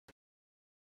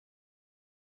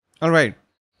All right.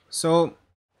 So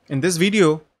in this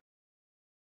video,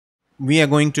 we are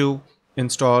going to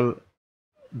install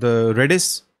the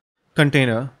Redis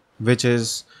container, which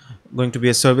is going to be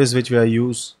a service which we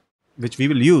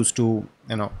will use to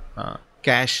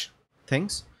cache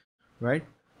things, right?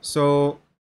 So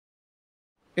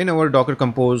in our Docker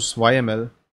Compose YML,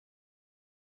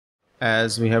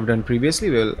 as we have done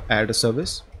previously, we'll add a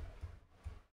service.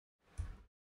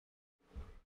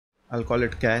 I'll call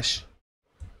it cache.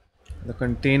 The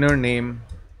container name,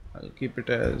 I'll keep it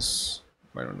as,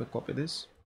 why don't we copy this,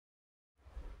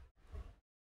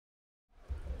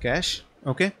 cache.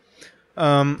 Okay.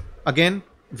 Again,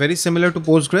 very similar to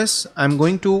Postgres, I'm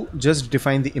going to just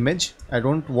define the image. I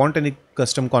don't want any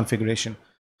custom configuration.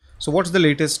 So what's the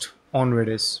latest on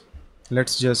Redis?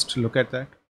 Let's just look at that.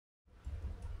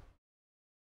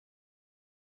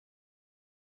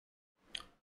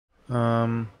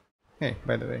 Hey,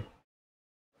 by the way,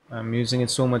 I'm using it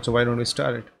so much, so why don't we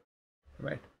start it?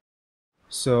 Right.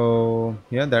 So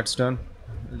yeah, that's done.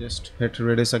 I'll just hit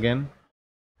Redis again.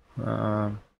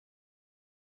 I'll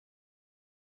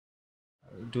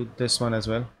do this one as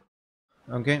well.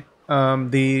 Okay.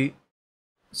 The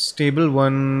stable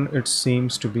one, it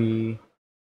seems to be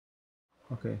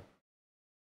okay.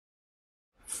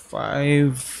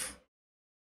 5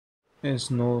 is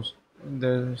no,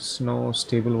 there's no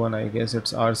stable one. I guess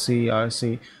it's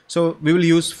RC. So we will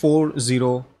use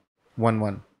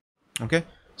 4011. Okay.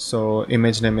 So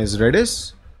image name is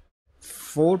Redis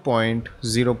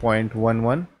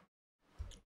 4.0.11,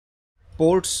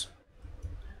 ports.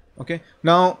 Okay.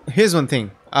 Now here's one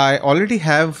thing. I already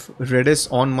have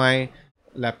Redis on my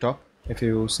laptop. If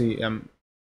you see, I'm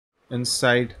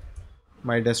inside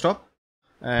my desktop,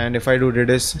 and if I do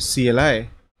Redis CLI,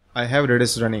 I have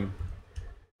Redis running,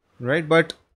 right?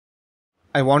 But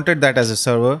I wanted that as a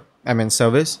server,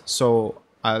 service. So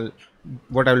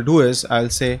what I'll do is I'll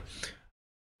say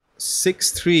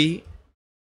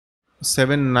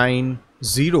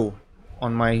 63790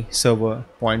 on my server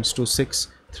points to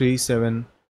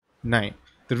 6379.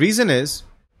 The reason is,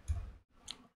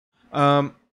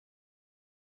 in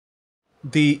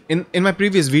my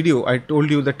previous video I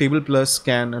told you that Table Plus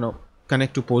can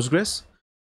connect to Postgres,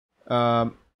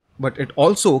 but it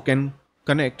also can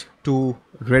connect to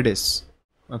Redis.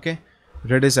 Okay,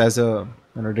 Redis as a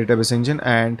database engine,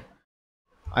 and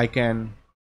I can,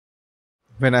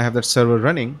 when I have that service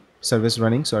running,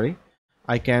 sorry,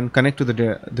 I can connect to the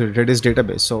Redis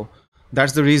database. So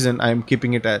that's the reason I'm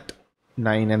keeping it at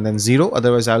 9 and then 0.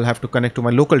 Otherwise I'll have to connect to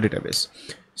my local database.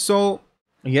 So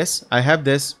yes, I have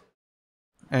this,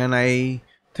 and I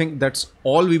think that's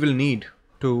all we will need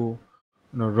to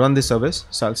run the service.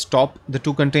 So I'll stop the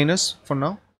 2 containers for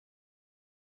now.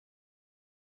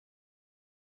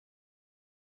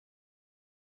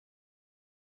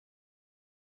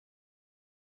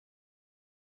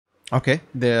 Okay,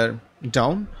 they're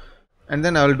down, and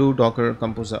then I'll do Docker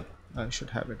Compose up. I should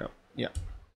have it up. Yeah.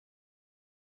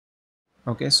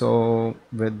 Okay, so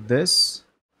with this,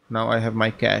 now I have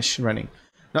my cache running.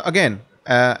 Now again,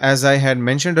 as I had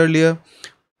mentioned earlier,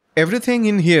 everything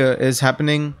in here is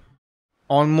happening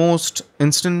almost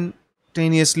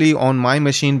instantaneously on my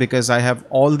machine because I have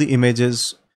all the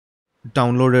images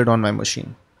downloaded on my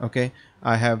machine. Okay,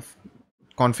 I have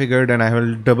configured and I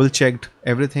have double checked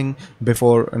everything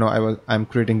before I'm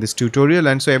creating this tutorial,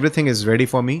 and so everything is ready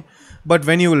for me. But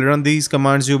when you will run these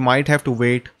commands, you might have to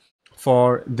wait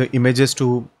for the images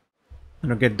to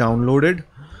get downloaded,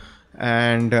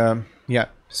 and yeah,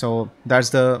 so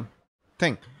that's the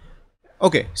thing.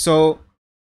 Okay, so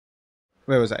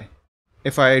where was I?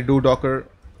 If I do Docker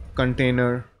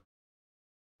container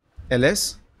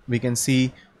ls, we can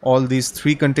see all these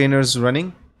 3 containers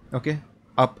running. Okay,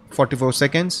 up 44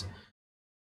 seconds.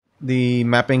 The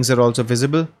mappings are also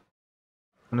visible.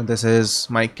 This is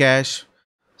my cache.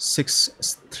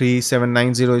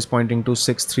 63790 is pointing to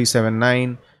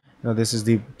 6379. Now this is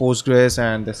the Postgres,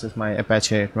 and this is my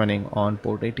Apache running on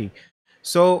port 80.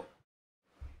 So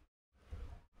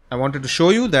I wanted to show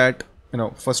you that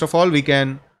first of all, we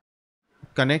can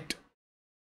connect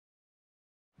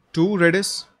to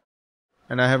Redis,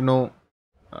 and I have no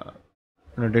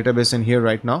database in here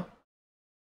right now,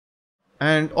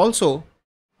 and also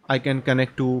I can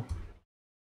connect to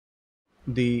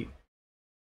the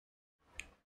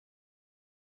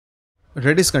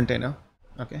Redis container.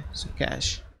 Okay, so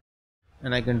cache,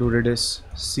 and I can do Redis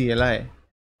CLI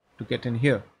to get in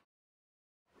here.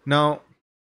 Now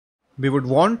we would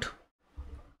want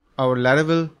our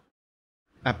Laravel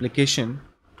application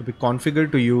to be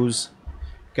configured to use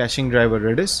caching driver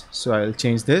Redis. So I'll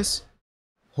change this.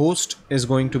 Host is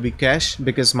going to be cache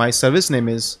because my service name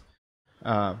is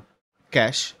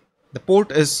cache. The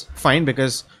port is fine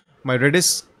because my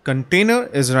Redis container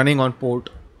is running on port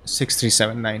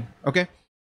 6379. Okay,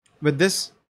 with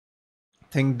this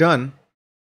thing done,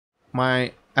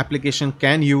 my application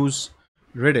can use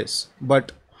Redis,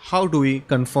 but how do we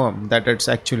confirm that it's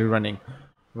actually running,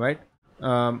 right?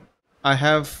 um, I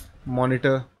have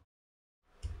monitor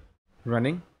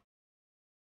running.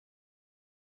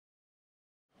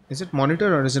 Is it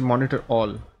monitor or is it monitor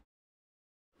all?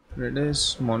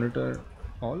 Redis monitor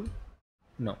all?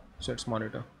 No, so it's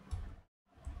monitor.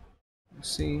 Let's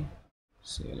see,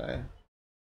 CLI.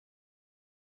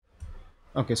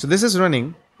 Okay, so this is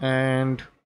running, and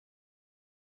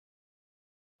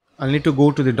I'll need to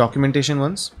go to the documentation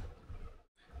once,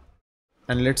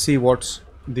 and let's see what's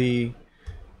the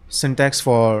syntax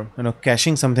for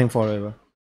caching something forever.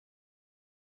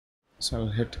 So I'll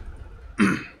hit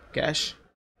cache.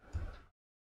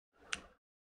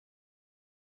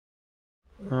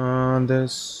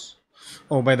 This.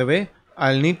 Oh, by the way,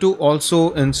 I'll need to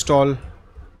also install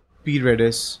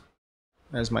predis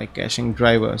as my caching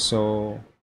driver. So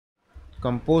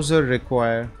composer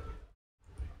require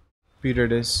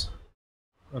predis.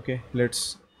 Okay,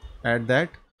 let's add that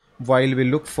while we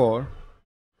look for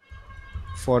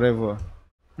forever.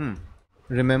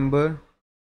 Remember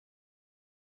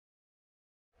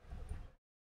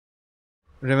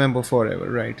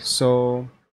forever, right? So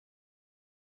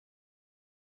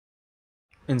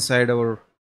inside our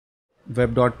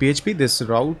web.php, this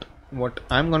route, what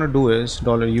I'm gonna do is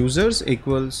 $users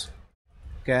equals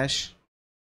cache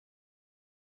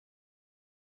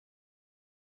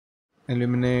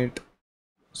eliminate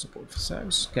support for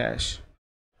size cache.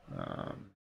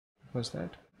 What's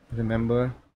that?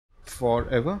 Remember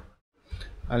forever.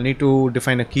 I'll need to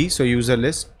define a key, so user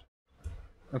list.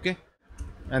 Okay,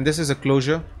 and this is a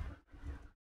closure.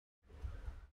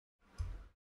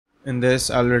 In this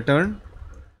I'll return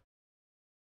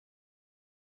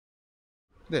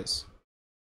this.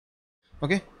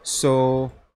 Okay,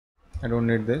 so I don't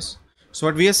need this. So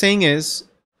what we are saying is,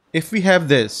 if we have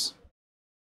this,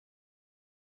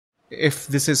 if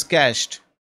this is cached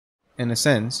in a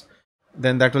sense,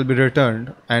 then that will be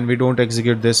returned, and we don't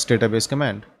execute this database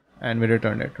command and we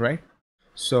return it, right?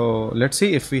 So let's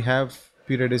see if we have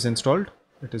Redis installed.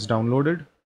 It is downloaded.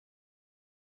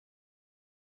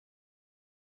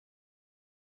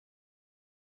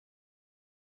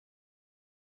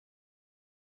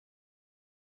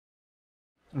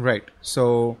 Right,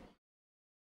 so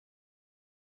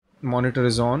monitor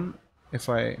is on. If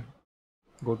I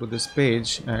go to this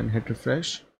page and hit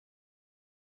refresh,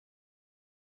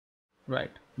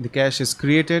 right, the cache is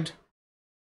created,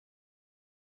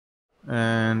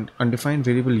 and undefined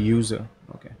variable user.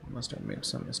 Okay, must have made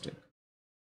some mistake.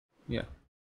 Yeah,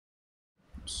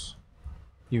 oops.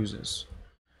 Users.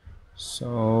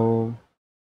 So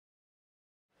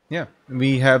yeah,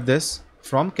 we have this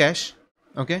from cache.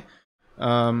 Okay,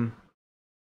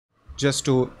 just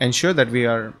to ensure that we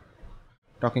are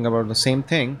talking about the same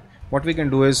thing, what we can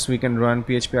do is we can run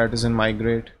php artisan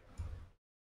migrate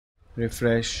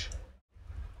refresh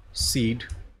seed.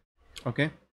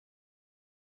 Okay,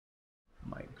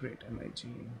 migrate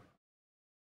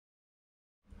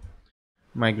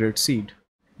seed,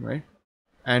 right?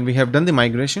 And we have done the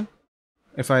migration.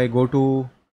 If I go to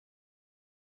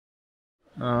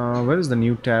where is the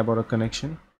new tab or a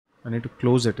connection? I need to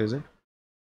close it, is it?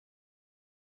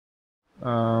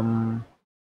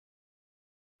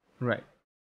 Right,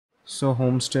 so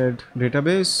homestead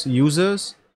database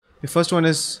users, the first one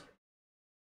is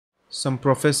some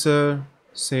professor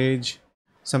sage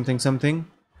something something,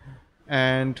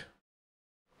 and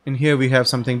in here we have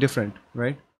something different,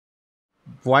 right?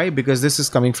 Why? Because this is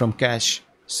coming from cache.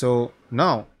 So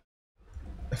now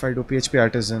if I do php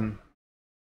artisan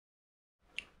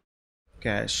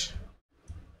cache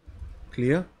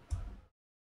clear,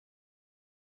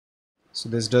 so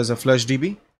this does a flush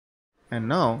db, and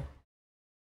now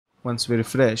once we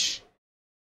refresh,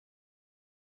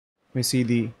 we see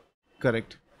the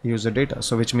correct user data,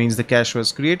 so which means the cache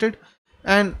was created,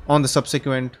 and on the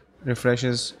subsequent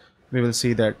refreshes we will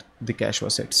see that the cache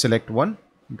was set. Select one,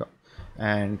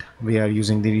 and we are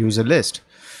using the user list.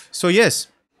 So yes,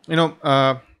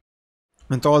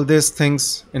 with all these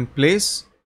things in place,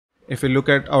 if we look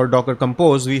at our Docker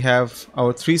Compose, we have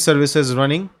our three services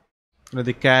running,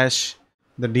 the cache,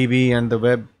 the DB, and the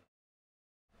web.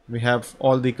 We have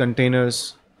all the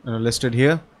containers listed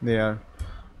here. They are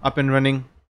up and running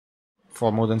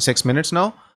for more than 6 minutes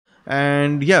now.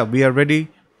 And yeah, we are ready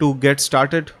to get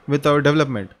started with our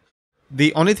development.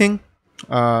 The only thing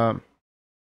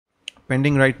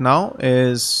pending right now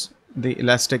is the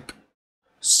Elastic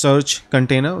Search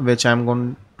container, which I'm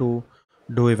going to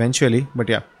do eventually, but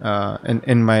yeah,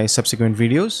 in my subsequent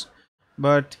videos.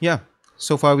 But yeah,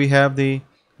 so far we have the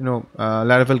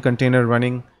Laravel container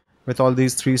running with all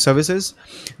these three services.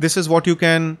 This is what you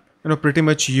can pretty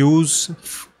much use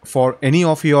for any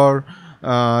of your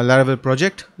Laravel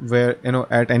project, where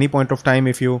at any point of time,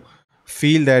 if you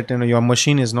feel that your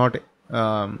machine is not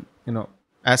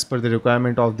as per the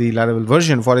requirement of the Laravel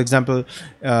version. For example,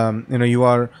 you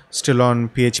are still on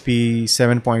PHP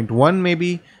 7.1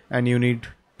 maybe, and you need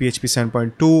PHP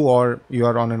 7.2, or you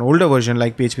are on an older version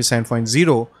like PHP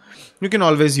 7.0, you can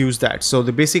always use that. So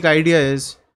the basic idea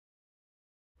is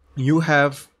you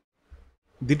have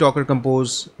the Docker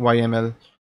Compose YML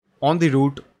on the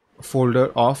root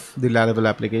folder of the Laravel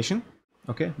application.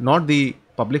 Okay, not the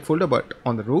public folder, but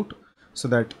on the root, so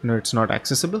that it's not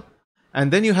accessible.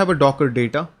 And then you have a Docker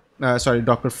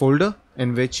folder,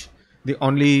 in which the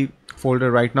only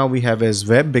folder right now we have is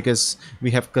web, because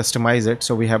we have customized it,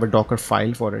 so we have a Docker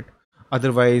file for it.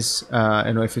 Otherwise,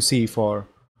 if you see for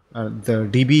the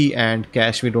DB and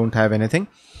cache, we don't have anything.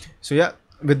 So yeah,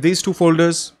 with these two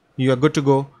folders, you are good to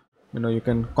go. You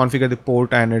can configure the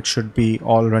port and it should be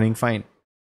all running fine.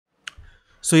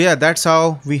 So yeah, that's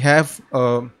how we have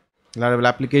a Laravel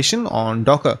application on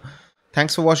Docker.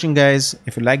 Thanks for watching, guys.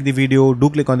 If you like the video, do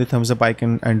click on the thumbs up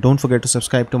icon and don't forget to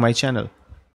subscribe to my channel.